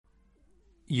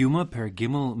Yoma per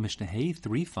Gimel Mishnah Hey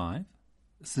 3.5.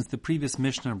 Since the previous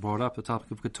Mishnah brought up the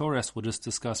topic of Ketores, we'll just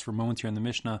discuss for a moment here in the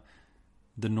Mishnah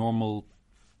the normal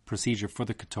procedure for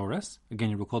the Ketores. Again,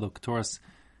 you recall the Ketores,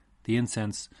 the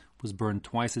incense, was burned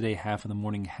twice a day, half in the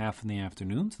morning, half in the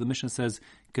afternoon. So the Mishnah says,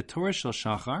 Ketores shel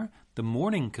Shachar, the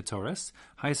morning Ketores,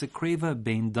 Haisa Kreva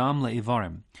bein dam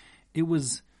le'ivarim. It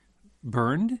was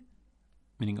burned,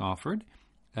 meaning offered,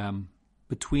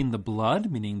 between the blood,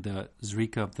 meaning the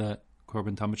zrika of the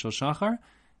Korban Tamid shel Shachar,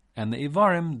 and the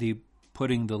Ivarim, the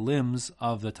putting the limbs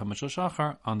of the Tamid shel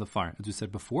Shachar on the fire, as we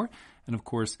said before. And of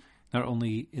course, not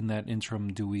only in that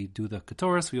interim do we do the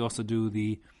Ketores, we also do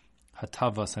the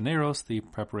Hatava Saneros, the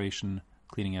preparation,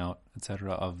 cleaning out,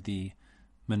 etc. of the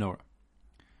menorah.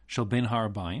 Shel ben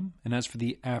ha'arbaim. And as for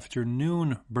the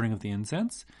afternoon burning of the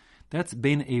incense, that's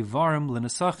ben Ivarim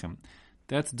l'nesachim.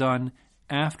 That's done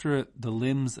after the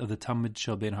limbs of the Tamid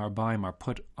shel ben ha'arbaim are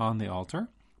put on the altar,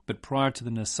 but prior to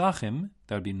the nesachim,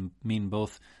 that would mean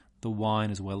both the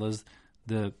wine as well as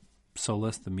the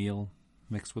solas, the meal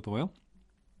mixed with oil,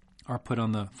 are put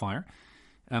on the fire.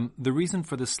 The reason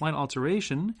for this slight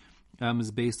alteration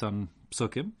is based on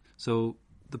psukim. So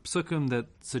the psukim that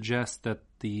suggest that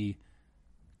the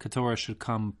Ketorah should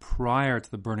come prior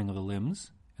to the burning of the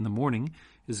limbs in the morning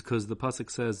is because the pasuk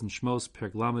says in Shmos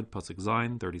Perek Lamed pasuk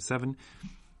Zayin 37,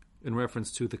 in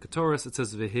reference to the Ketoras, it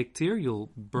says vehiktir, you'll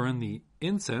burn the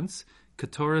incense,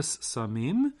 Ketoras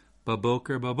samim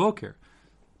baboker,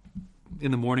 in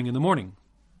the morning,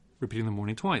 repeating the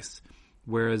morning twice.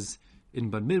 Whereas in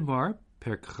Bamidbar,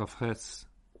 Perek Chavches,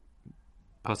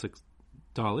 pasuk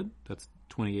Dalid, that's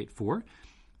 28:4,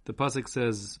 the pasuk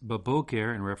says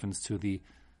baboker in reference to the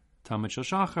Tamid shel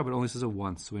Shachar, but only says it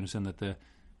once. So we understand that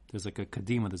there's like a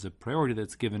kadima, there's a priority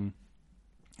that's given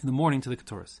in the morning to the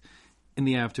Ketoras. In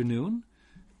the afternoon,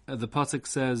 the pasuk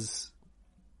says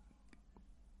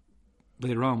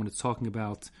later on when it's talking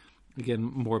about, again,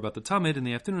 more about the Tamid in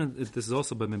the afternoon, this is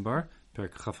also by Mimbar,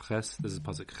 Perek Chavches, this is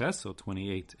pasuk Ches, so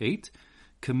 28:8.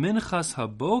 Keminchas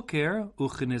haboker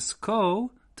uchenisko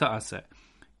ta'aseh.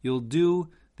 You'll do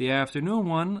the afternoon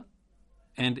one,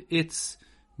 and its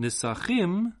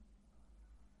nisachim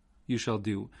you shall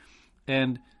do.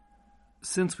 And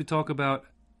since we talk about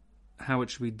how it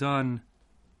should be done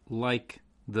like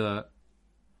the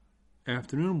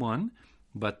afternoon one,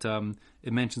 but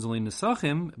it mentions only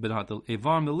nesachim, but not the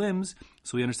evarim, the limbs.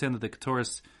 So we understand that the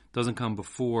Ketoras doesn't come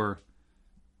before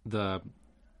the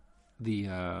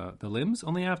limbs,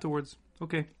 only afterwards.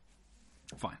 Okay,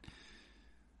 fine.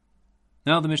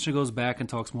 Now the Mishnah goes back and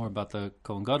talks more about the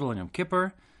Kohen Gadol and Yom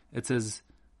Kippur. It says,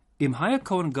 Im haya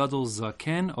Kohen Gadol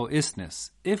zaken o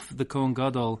isnis. If the Kohen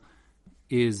Gadol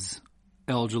is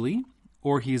elderly,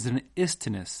 or he is an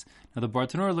istinus. Now the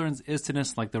Bartanura learns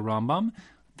istinus like the Rambam,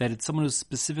 that it's someone who's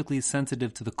specifically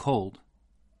sensitive to the cold.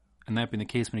 And that being the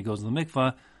case when he goes to the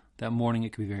mikvah, that morning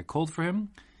it could be very cold for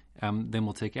him. Then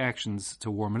we'll take actions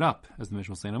to warm it up, as the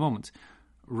Mishnah will say in a moment.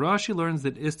 Rashi learns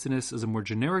that istinus is a more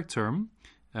generic term.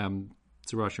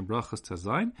 It's Rashi in Brachas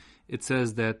Tazayin. It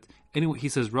says that,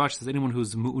 Rashi says anyone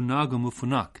who's mu'unag or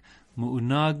mufunak.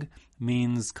 Mu'unag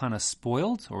means kind of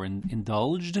spoiled or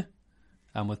indulged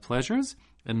with pleasures,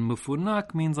 and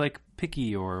mufunak means like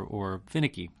picky or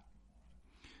finicky.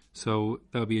 So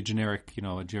that would be a generic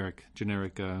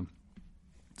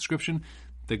description.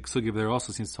 The Sugya there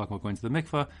also seems to talk about going to the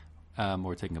mikvah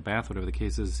or taking a bath, whatever the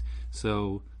case is.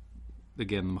 So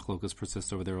again, the machlokas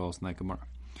persists over there also in that Gemara.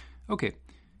 Okay,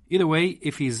 either way,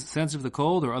 if he's sensitive to the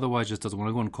cold or otherwise just doesn't want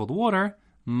to go in cold water,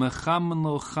 mechamin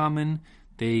lo chamin,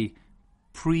 they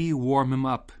pre-warm him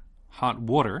up hot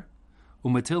water.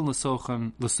 Umatil l'soch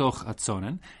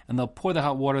atzonen, and they'll pour the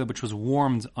hot water which was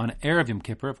warmed on Erev Yom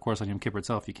Kippur. Of course, on Yom Kippur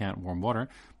itself, you can't warm water,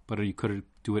 but you could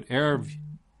do it Erev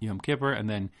Yom Kippur and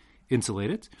then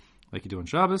insulate it, like you do on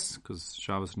Shabbos, because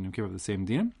Shabbos and Yom Kippur have the same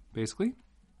dinim, basically.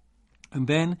 And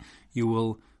then you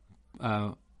will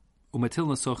umatil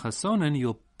l'soch atzonen,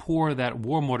 you'll pour that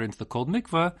warm water into the cold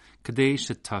mikvah, kadei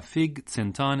shetafig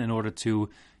tzintan, in order to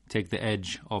take the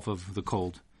edge off of the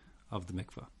cold of the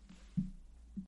mikvah.